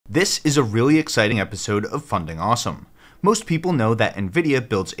This is a really exciting episode of Funding Awesome. Most people know that NVIDIA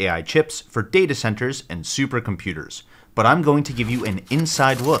builds AI chips for data centers and supercomputers, but I'm going to give you an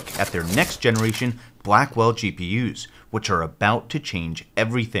inside look at their next generation Blackwell GPUs, which are about to change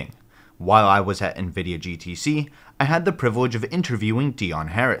everything. While I was at NVIDIA GTC, I had the privilege of interviewing Dion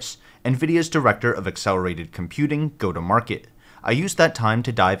Harris, NVIDIA's Director of Accelerated Computing Go-to-Market. I used that time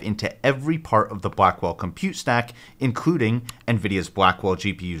to dive into every part of the Blackwell compute stack, including NVIDIA's Blackwell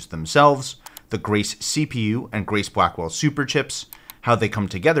GPUs themselves, the Grace CPU and Grace-Blackwell superchips, how they come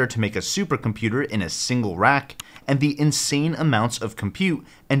together to make a supercomputer in a single rack, and the insane amounts of compute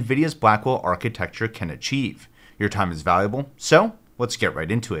NVIDIA's Blackwell architecture can achieve. Your time is valuable, so let's get right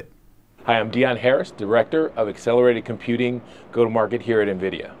into it. Hi, I'm Dion Harris, Director of Accelerated Computing Go-to-Market here at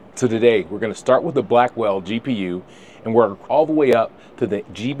NVIDIA. So today, we're going to start with the Blackwell GPU and work all the way up to the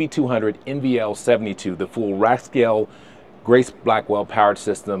GB200 NVL72, the full rack-scale Grace-Blackwell powered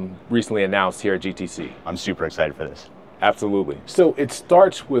system recently announced here at GTC. I'm super excited for this. Absolutely. So it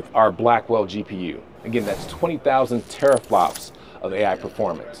starts with our Blackwell GPU. Again, that's 20,000 teraflops of AI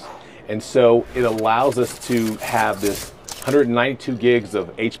performance. And so it allows us to have this 192 gigs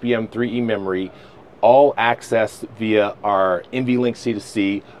of HBM3E memory, all accessed via our NVLink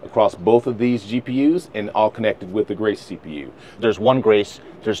C2C across both of these GPUs and all connected with the Grace CPU. There's one Grace,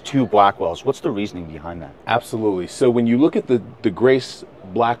 there's two Blackwells. What's the reasoning behind that? Absolutely. So when you look at the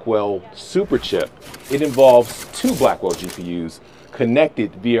Grace-Blackwell superchip, it involves two Blackwell GPUs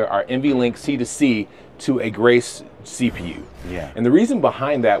connected via our NVLink C2C to a Grace CPU. Yeah. And the reason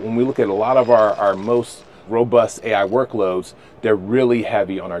behind that, when we look at a lot of our most robust AI workloads, they're really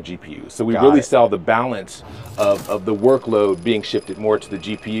heavy on our GPUs. So we really saw the balance of the workload being shifted more to the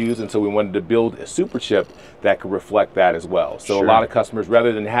GPUs, and so we wanted to build a super chip that could reflect that as well. So a lot of customers,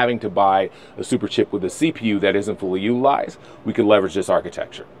 rather than having to buy a super chip with a CPU that isn't fully utilized, we could leverage this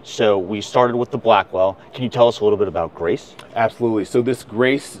architecture. So we started with the Blackwell. Can you tell us a little bit about Grace? Absolutely. So this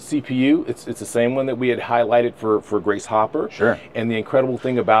Grace CPU, it's the same one that we had highlighted for Grace Hopper. Sure. And the incredible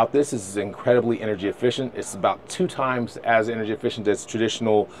thing about this is it's incredibly energy efficient. It's about 2 times as energy efficient as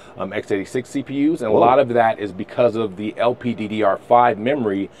traditional x86 CPUs, and a lot of that is because of the LPDDR5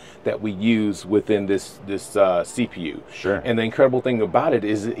 memory that we use within this CPU. Sure. And the incredible thing about it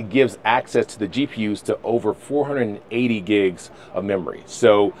is it gives access to the GPUs to over 480 gigs of memory.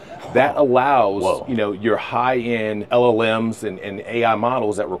 So that allows your high-end LLMs and AI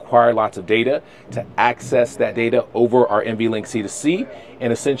models that require lots of data to access that data over our NVLink C2C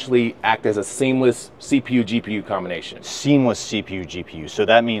and essentially act as a seamless CPU-GPU combination. Seamless CPU-GPU. So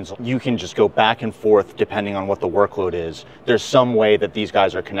that means you can just go back and forth depending on what the workload is. There's some way that these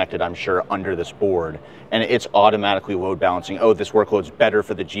guys are connected, I'm sure, under this board, and it's automatically load balancing. Oh, this workload's better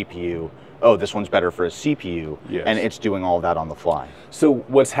for the GPU. Oh, this one's better for a CPU, and it's doing all that on the fly. So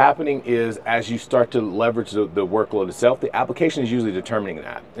what's happening is as you start to leverage the workload itself, the application is usually determining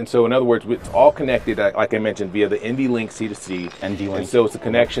that. And so in other words, it's all connected, like I mentioned, via the NVLink C2C. NVLink. And so it's a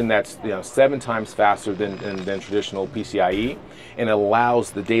connection that's 7 times faster than traditional PCIe, and allows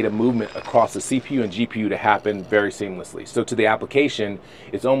the data movement across the CPU and GPU to happen very seamlessly. So to the application,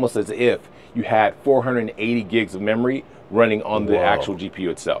 it's almost as if you had 480 gigs of memory running on the actual GPU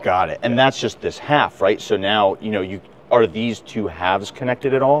itself. Got it. And that's just this half, right? So now, are these two halves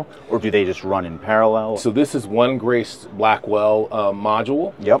connected at all, or do they just run in parallel? So this is one Grace-Blackwell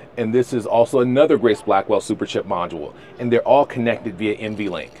module. Yep. And this is also another Grace-Blackwell superchip module. And they're all connected via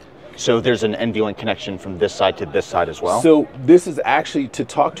NVLink. So there's an NVLink connection from this side to this side as well? So this is actually, to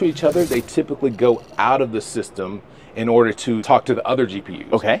talk to each other, they typically go out of the system in order to talk to the other GPUs.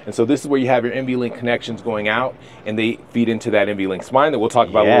 Okay. And so this is where you have your NVLink connections going out, and they feed into that NVLink spine that we'll talk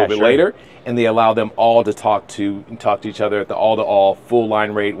about a little bit later, and they allow them all to talk to each other at the all-to-all full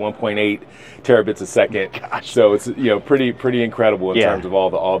line rate, 1.8 terabits a second. Gosh. So it's pretty incredible in terms of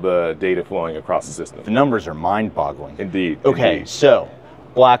all the data flowing across the system. The numbers are mind-boggling. Indeed. Okay, indeed. So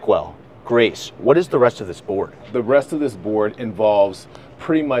Blackwell, Grace, what is the rest of this board? The rest of this board involves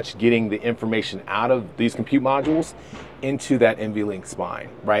pretty much getting the information out of these compute modules into that NVLink spine,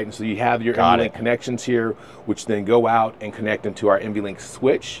 right? And so you have your NVLink connections here, which then go out and connect into our NVLink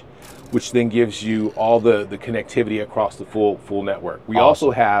switch, which then gives you all the connectivity across the full network. We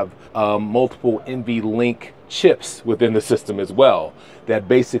also have multiple NVLink chips within the system as well that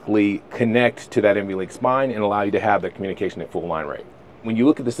basically connect to that NVLink spine and allow you to have that communication at full line rate. When you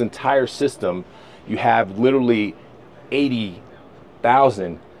look at this entire system, you have literally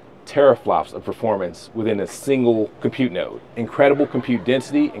 80,000 teraflops of performance within a single compute node. Incredible compute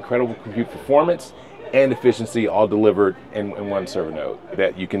density, incredible compute performance, and efficiency all delivered in one server node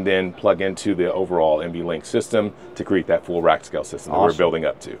that you can then plug into the overall NVLink system to create that full rack scale system that we're building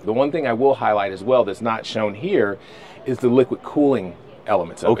up to. The one thing I will highlight as well that's not shown here is the liquid cooling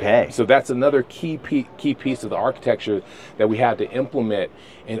elements of it. So that's another key piece of the architecture that we had to implement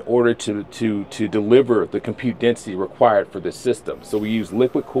in order to deliver the compute density required for this system. So we use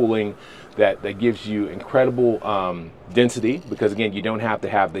liquid cooling that gives you incredible density, because again, you don't have to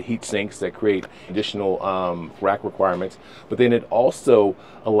have the heat sinks that create additional rack requirements, but then it also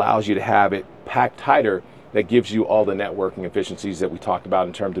allows you to have it packed tighter, that gives you all the networking efficiencies that we talked about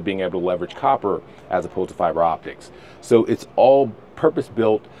in terms of being able to leverage copper as opposed to fiber optics. So it's all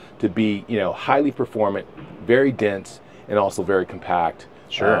purpose-built to be, highly performant, very dense, and also very compact.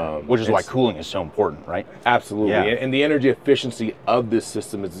 Sure, which is why cooling is so important, right? Absolutely, yeah. And the energy efficiency of this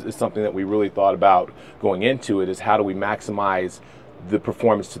system is something that we really thought about going into it, is how do we maximize the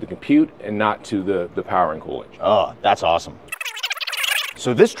performance to the compute and not to the power and cooling. Oh, that's awesome.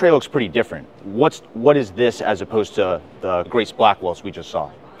 So this tray looks pretty different. What is this as opposed to the Grace-Blackwells we just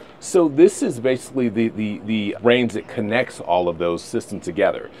saw? So this is basically the range that connects all of those systems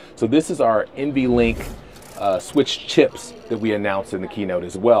together. So this is our NVLink switch chips that we announced in the keynote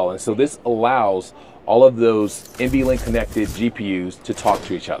as well. And so this allows all of those NVLink connected GPUs to talk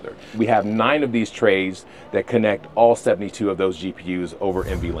to each other. We have 9 of these trays that connect all 72 of those GPUs over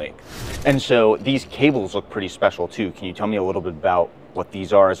NVLink. And so these cables look pretty special too. Can you tell me a little bit about what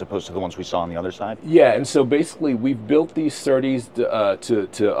these are as opposed to the ones we saw on the other side? Yeah, and so basically we've built these SerDes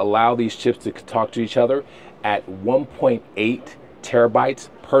to allow these chips to talk to each other at 1.8 terabytes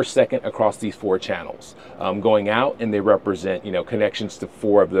per second across these 4 channels going out, and they represent connections to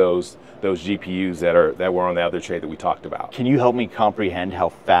 4 of those GPUs that were on the other tray that we talked about. Can you help me comprehend how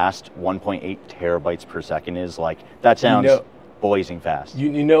fast 1.8 terabytes per second is? Like, that sounds blazing fast.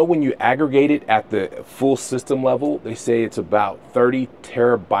 When you aggregate it at the full system level, they say it's about 30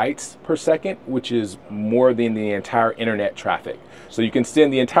 terabytes per second, which is more than the entire internet traffic. So you can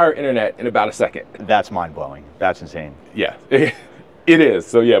send the entire internet in about a second. That's mind-blowing. That's insane. Yeah. It is.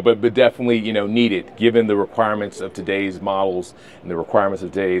 So yeah, but definitely, needed given the requirements of today's models and the requirements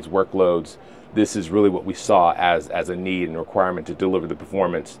of today's workloads. This is really what we saw as a need and requirement to deliver the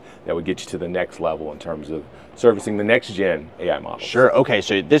performance that would get you to the next level in terms of servicing the next gen AI models. Sure. Okay.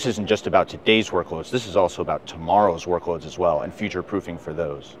 So this isn't just about today's workloads. This is also about tomorrow's workloads as well, and future proofing for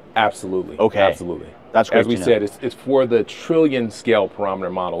those. Absolutely. Okay. Absolutely. That's great. As we said, it's for the trillion scale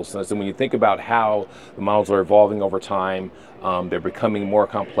parameter models. So when you think about how the models are evolving over time, they're becoming more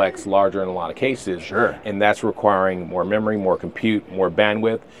complex, larger in a lot of cases. Sure. And that's requiring more memory, more compute, more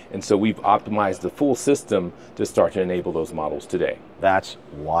bandwidth. And so we've optimized the full system to start to enable those models today. That's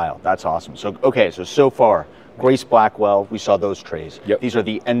wild. That's awesome. So, okay, so far, Grace-Blackwell, we saw those trays. Yep. These are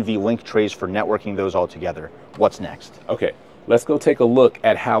the NVLink trays for networking those all together. What's next? Okay, let's go take a look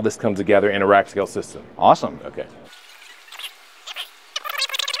at how this comes together in a rack scale system. Awesome. Okay.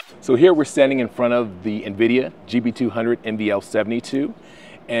 So here we're standing in front of the NVIDIA GB200 NVL72.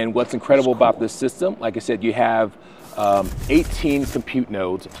 And what's incredible about this system, like I said, you have 18 compute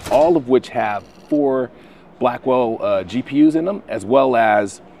nodes, all of which have 4 Blackwell GPUs in them, as well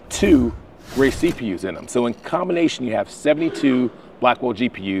as 2 Grace CPUs in them. So in combination, you have 72 Blackwell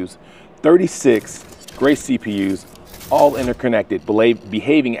GPUs, 36 Grace CPUs, all interconnected,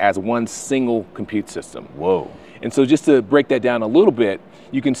 behaving as one single compute system. Whoa. And so just to break that down a little bit,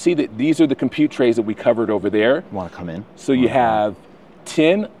 you can see that these are the compute trays that we covered over there. Want to come in? So you have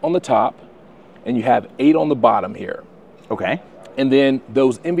 10 on the top, and you have 8 on the bottom here. Okay. And then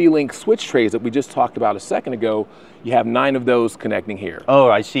those NVLink switch trays that we just talked about a second ago, you have 9 of those connecting here. Oh,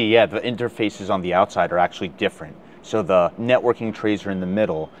 I see. Yeah, the interfaces on the outside are actually different. So the networking trays are in the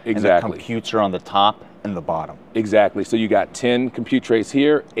middle, exactly, and the computes are on the top and the bottom. Exactly. So you got 10 compute trays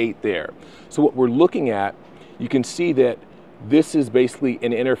here, 8 there. So what we're looking at, you can see that this is basically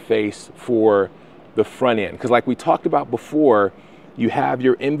an interface for the front end. Because like we talked about before, you have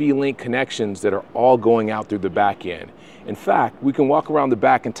your NVLink connections that are all going out through the back end. In fact, we can walk around the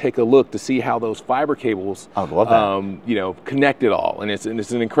back and take a look to see how those fiber cables, I would love that. Connect it all. And it's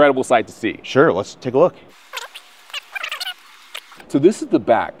an incredible sight to see. Sure, let's take a look. So this is the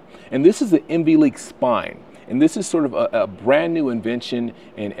back, and this is the NVLink spine. And this is sort of a brand new invention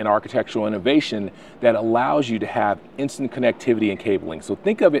and architectural innovation that allows you to have instant connectivity and cabling. So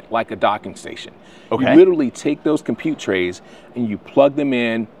think of it like a docking station. Okay. You literally take those compute trays and you plug them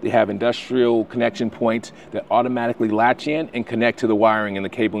in. They have industrial connection points that automatically latch in and connect to the wiring and the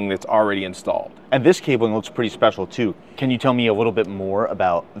cabling that's already installed. And this cabling looks pretty special too. Can you tell me a little bit more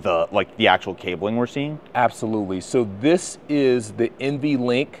about the actual cabling we're seeing? Absolutely. So this is the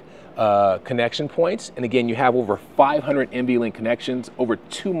NVLink connection points. And again, you have over 500 NVLink connections, over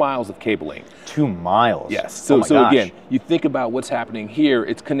 2 miles of cabling. 2 miles? Yes. So again, you think about what's happening here,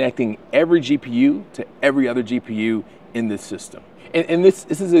 it's connecting every GPU to every other GPU in this system. And this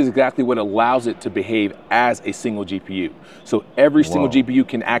is exactly what allows it to behave as a single GPU. So every single GPU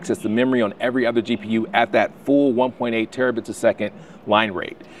can access the memory on every other GPU at that full 1.8 terabits a second line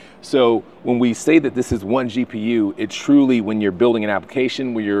rate. So when we say that this is one GPU, it truly, when you're building an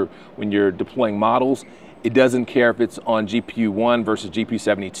application, when you're deploying models, it doesn't care if it's on GPU 1 versus GPU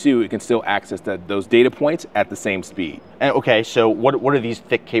 72, it can still access those data points at the same speed. And okay, so what are these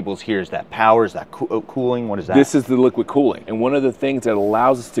thick cables here? Is that power? Is that cooling? What is that? This is the liquid cooling. And one of the things that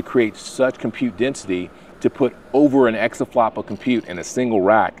allows us to create such compute density to put over an exaflop of compute in a single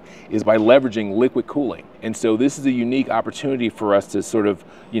rack is by leveraging liquid cooling. And so this is a unique opportunity for us to sort of,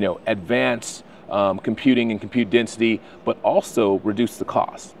 advance computing and compute density, but also reduce the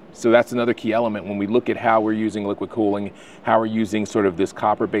cost. So that's another key element when we look at how we're using liquid cooling, how we're using sort of this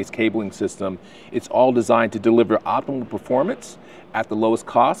copper-based cabling system. It's all designed to deliver optimal performance at the lowest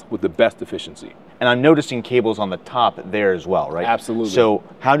cost with the best efficiency. And I'm noticing cables on the top there as well, right? Absolutely. So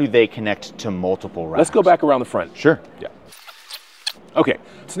how do they connect to multiple racks? Let's go back around the front. Sure. Yeah. Okay,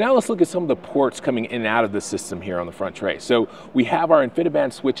 so now let's look at some of the ports coming in and out of the system here on the front tray. So we have our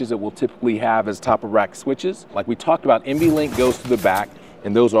InfiniBand switches that we'll typically have as top of rack switches. Like we talked about, NVLink goes to the back,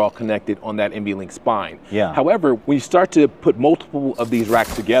 and those are all connected on that NVLink spine. Yeah. However, when you start to put multiple of these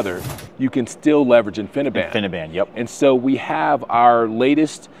racks together, you can still leverage InfiniBand. InfiniBand, yep. And so we have our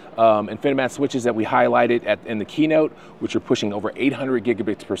latest InfiniBand switches that we highlighted in the keynote, which are pushing over 800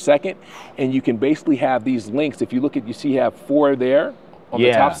 gigabits per second. And you can basically have these links. If you look at, you have 4 there on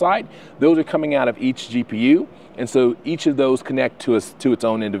the top side. Those are coming out of each GPU. And so each of those connect to its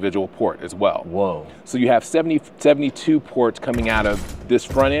own individual port as well. Whoa. So you have 72 ports coming out of this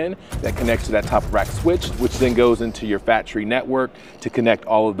front end that connects to that top of rack switch, which then goes into your fat tree network to connect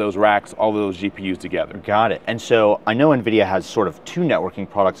all of those racks, all of those GPUs together. Got it. And so I know NVIDIA has sort of 2 networking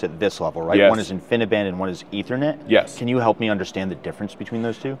products at this level, right? Yes. One is InfiniBand and one is Ethernet. Yes. Can you help me understand the difference between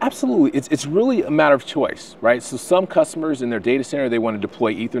those two? Absolutely. It's really a matter of choice, right? So some customers in their data center, they want to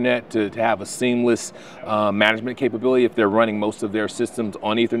deploy Ethernet to have a seamless management capability if they're running most of their systems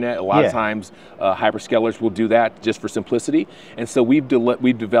on Ethernet. A lot of times hyperscalers will do that just for simplicity. And so we've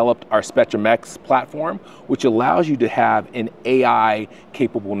developed our Spectrum X platform, which allows you to have an AI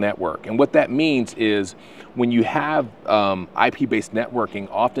capable network. And what that means is when you have IP-based networking,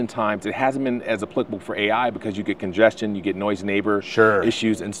 oftentimes it hasn't been as applicable for AI because you get congestion, you get noise neighbor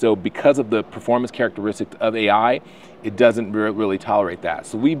issues. And so because of the performance characteristics of AI, it doesn't really tolerate that.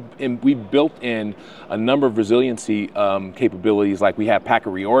 So we've built in a number of resiliency capabilities, like we have packet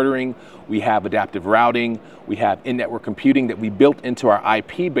reordering, we have adaptive routing, we have in-network computing that we built into our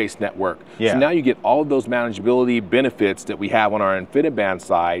IP-based network. So now you get all of those manageability benefits that we have on our InfiniBand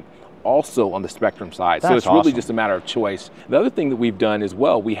side, also on the Spectrum side. So it's really just a matter of choice. The other thing that we've done as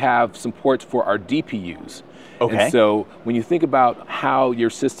well, we have some ports for our DPUs. Okay. And so when you think about how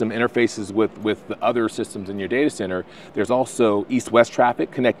your system interfaces with the other systems in your data center, there's also east-west traffic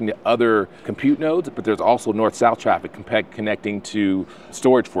connecting to other compute nodes, but there's also north-south traffic connecting to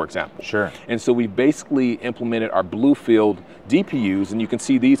storage, for example. Sure. And so we basically implemented our Bluefield DPUs, and you can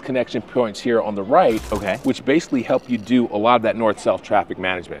see these connection points here on the right, which basically help you do a lot of that north-south traffic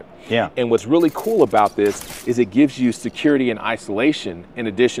management. Yeah. And what's really cool about this is it gives you security and isolation in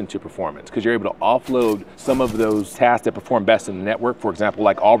addition to performance, because you're able to offload some of those tasks that perform best in the network. For example,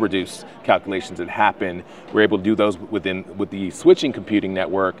 like all reduce calculations that happen, we're able to do those with the switching computing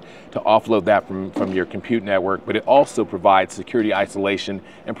network to offload that from your compute network, but it also provides security isolation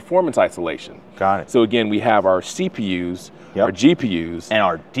and performance isolation. Got it. So again, we have our CPUs, our GPUs, and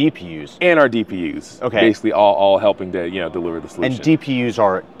our DPUs. And our DPUs. Okay. Basically all helping to deliver the solution. And DPUs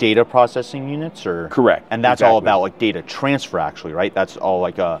are data processing units, or? Correct. And that's all about like data transfer, actually, right? That's all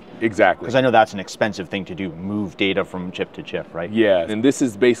like a... Exactly. Because I know that's an expensive thing to do, move data from chip to chip, right? Yeah, and this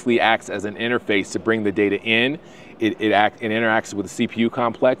is basically acts as an interface to bring the data in. It interacts with the CPU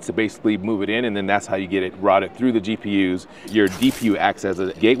complex to basically move it in, and then that's how you get it routed through the GPUs. Your DPU acts as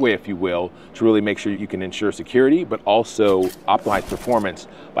a gateway, if you will, to really make sure you can ensure security, but also optimize performance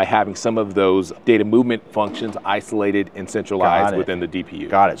by having some of those data movement functions isolated and centralized within the DPU.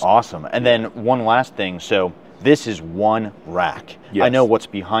 Got it. Awesome. And then one last thing. So this is one rack. Yes. I know what's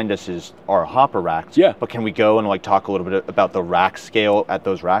behind us is our hopper racks. Yeah. But can we go and like talk a little bit about the rack scale at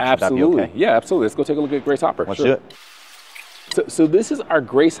those racks? Absolutely. Would that be okay? Yeah, absolutely. Let's go take a look at Grace Hopper. Let's do it. So this is our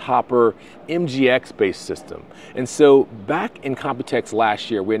Grace Hopper MGX-based system. And so back in Computex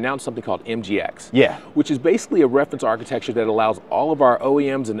last year, we announced something called MGX, which is basically a reference architecture that allows all of our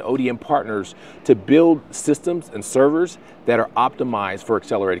OEMs and ODM partners to build systems and servers that are optimized for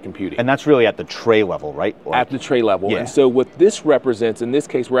accelerated computing. And that's really at the tray level, right? At the tray level. And so what this represents, in this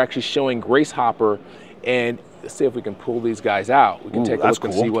case, we're actually showing Grace Hopper, and let's see if we can pull these guys out. We can take a look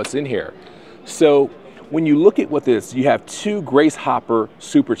and see what's in here. So when you look at what this, you have two Grace Hopper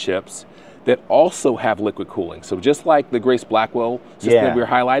superchips that also have liquid cooling. So just like the Grace-Blackwell system that we're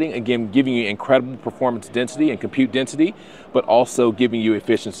highlighting, again, giving you incredible performance density and compute density, but also giving you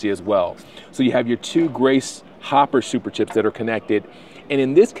efficiency as well. So you have your two Grace Hopper superchips that are connected, and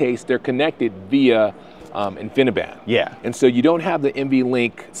in this case, they're connected via InfiniBand. And so you don't have the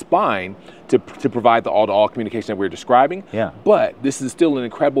NVLink spine to provide the all-to-all communication that we're describing, but this is still an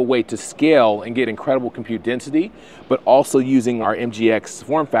incredible way to scale and get incredible compute density, but also using our MGX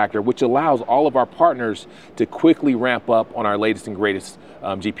form factor, which allows all of our partners to quickly ramp up on our latest and greatest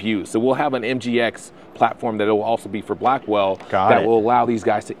GPUs. So we'll have an MGX platform that will also be for Blackwell that will allow these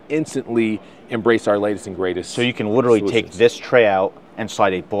guys to instantly embrace our latest and greatest. So you can literally take this tray out and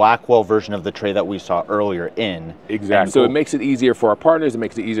slide a Blackwell version of the tray that we saw earlier in. Exactly. So it makes it easier for our partners, it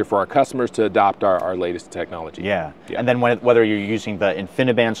makes it easier for our customers to adopt our latest technology. And then whether you're using the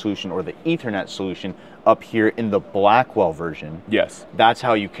InfiniBand solution or the Ethernet solution up here in the Blackwell version, that's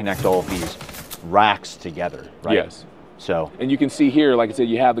how you connect all of these racks together, right? So, and you can see here, like I said,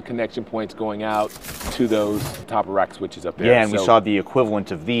 you have the connection points going out to those top of rack switches up there. And we saw the equivalent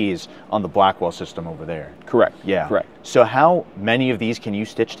of these on the Blackwell system over there. Correct. Correct. So how many of these can you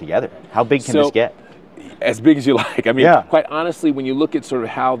stitch together? How big can this get? As big as you like. I mean, quite honestly, when you look at sort of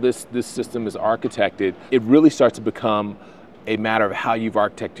how this system is architected, it really starts to become a matter of how you've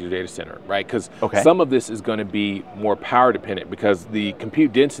architected your data center, right? Because some of this is going to be more power dependent, because the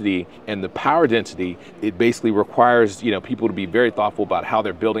compute density and the power density, it basically requires, you know, people to be very thoughtful about how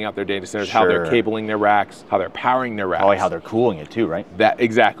they're building out their data centers, how they're cabling their racks, how they're powering their racks. Probably how they're cooling it too, right?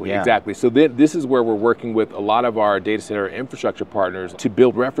 Exactly. So this is where we're working with a lot of our data center infrastructure partners to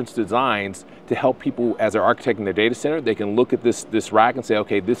build reference designs to help people, as they're architecting their data center, they can look at this rack and say,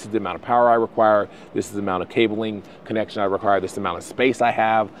 okay, this is the amount of power I require, this is the amount of cabling connection I require, this amount of space I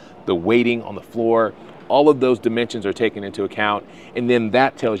have, the weighting on the floor. All of those dimensions are taken into account, and then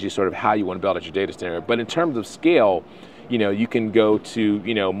that tells you sort of how you want to build out your data center. But in terms of scale, you know, you can go to,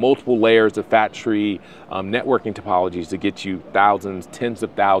 you know, multiple layers of fat tree networking topologies to get you thousands, tens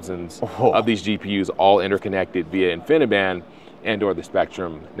of thousands of these GPUs all interconnected via InfiniBand and or the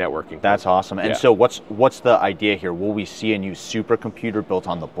Spectrum networking. That's awesome. And so what's the idea here? Will we see a new supercomputer built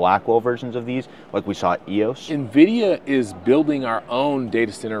on the Blackwell versions of these, like we saw at EOS? NVIDIA is building our own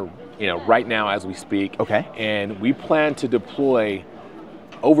data center, you know, right now as we speak. And we plan to deploy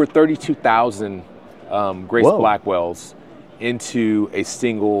over 32,000 Grace-Blackwells into a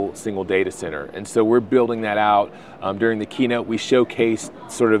single data center. And so we're building that out. During the keynote, we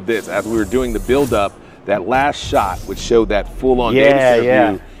showcased sort of this, as we were doing the build up, that last shot, which showed that full-on data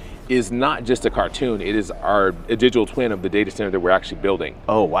center view, is not just a cartoon. It is a digital twin of the data center that we're actually building.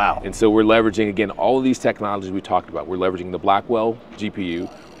 Oh, wow. And so we're leveraging, again, all of these technologies we talked about. We're leveraging the Blackwell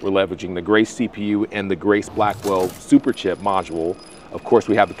GPU, we're leveraging the Grace CPU and the Grace-Blackwell superchip module. Of course,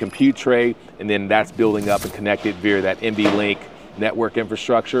 we have the compute tray, and then that's building up and connected via that NVLink network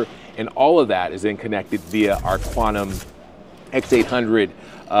infrastructure. And all of that is then connected via our Quantum X800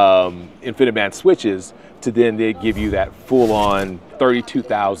 InfiniBand switches to then they give you that full-on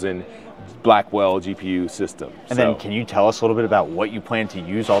 32,000 Blackwell GPU system. And then can you tell us a little bit about what you plan to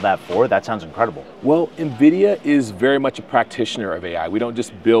use all that for? That sounds incredible. Well, NVIDIA is very much a practitioner of AI. We don't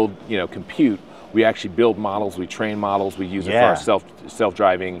just build, you know, compute. We actually build models, we train models, we use it for our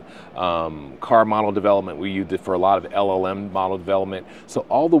self-driving car model development, we use it for a lot of LLM model development. So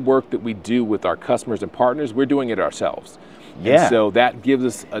all the work that we do with our customers and partners, we're doing it ourselves. And so that gives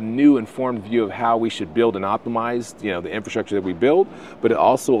us a new informed view of how we should build and optimize, you know, the infrastructure that we build, but it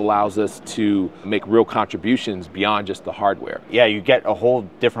also allows us to make real contributions beyond just the hardware. Yeah, you get a whole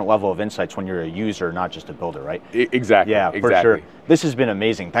different level of insights when you're a user, not just a builder, right? Exactly. Yeah, for sure. This has been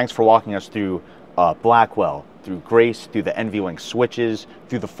amazing. Thanks for walking us through Blackwell, through Grace, through the NVLink switches,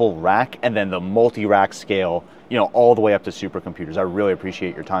 through the full rack, and then the multi-rack scale, you know, all the way up to supercomputers. I really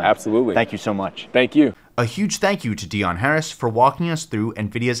appreciate your time. Absolutely. Thank you so much. Thank you. A huge thank you to Dion Harris for walking us through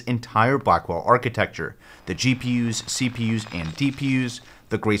NVIDIA's entire Blackwell architecture, the GPUs, CPUs, and DPUs,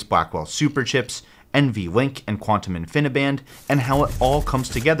 the Grace-Blackwell superchips, NVLink and quantum InfiniBand, and how it all comes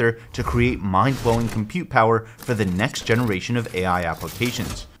together to create mind-blowing compute power for the next generation of AI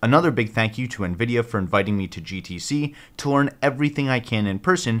applications. Another big thank you to NVIDIA for inviting me to GTC to learn everything I can in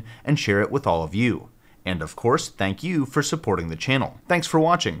person and share it with all of you. And of course, thank you for supporting the channel. Thanks for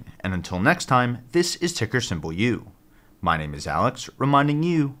watching, and until next time, this is Ticker Symbol U. My name is Alex, reminding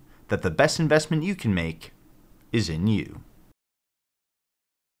you that the best investment you can make is in you.